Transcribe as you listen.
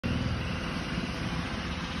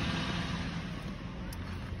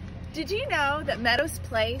Did you know that Meadows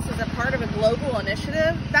Place is a part of a global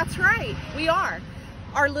initiative? That's right, we are.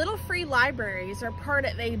 Our little free libraries are part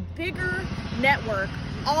of a bigger network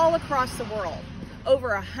all across the world.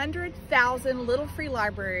 Over 100,000 little free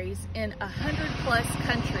libraries in 100+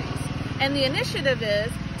 countries. And the initiative is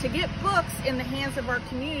to get books in the hands of our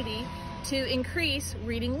community to increase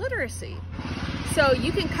reading literacy. So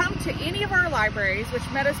you can come to any of our libraries, which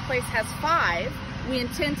Meadows Place has 5. We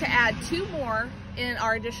intend to add 2 more in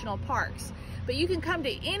our additional parks. But you can come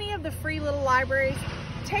to any of the free little libraries,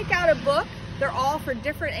 take out a book. They're all for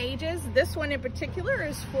different ages. This one in particular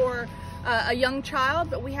is for a young child,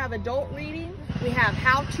 but we have adult reading, we have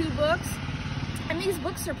how-to books, and these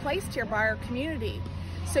books are placed here by our community.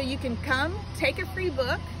 So you can come, take a free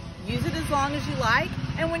book, use it as long as you like,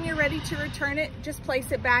 and when you're ready to return it, just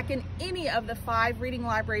place it back in any of the 5 reading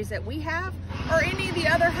libraries that we have, or any of the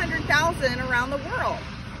other 100,000 around the world.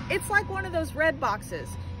 It's like one of those red boxes.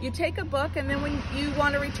 You take a book, and then when you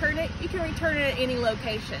want to return it, you can return it at any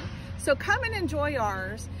location. So come and enjoy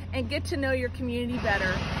ours and get to know your community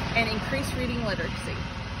better and increase reading literacy.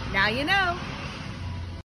 Now you know.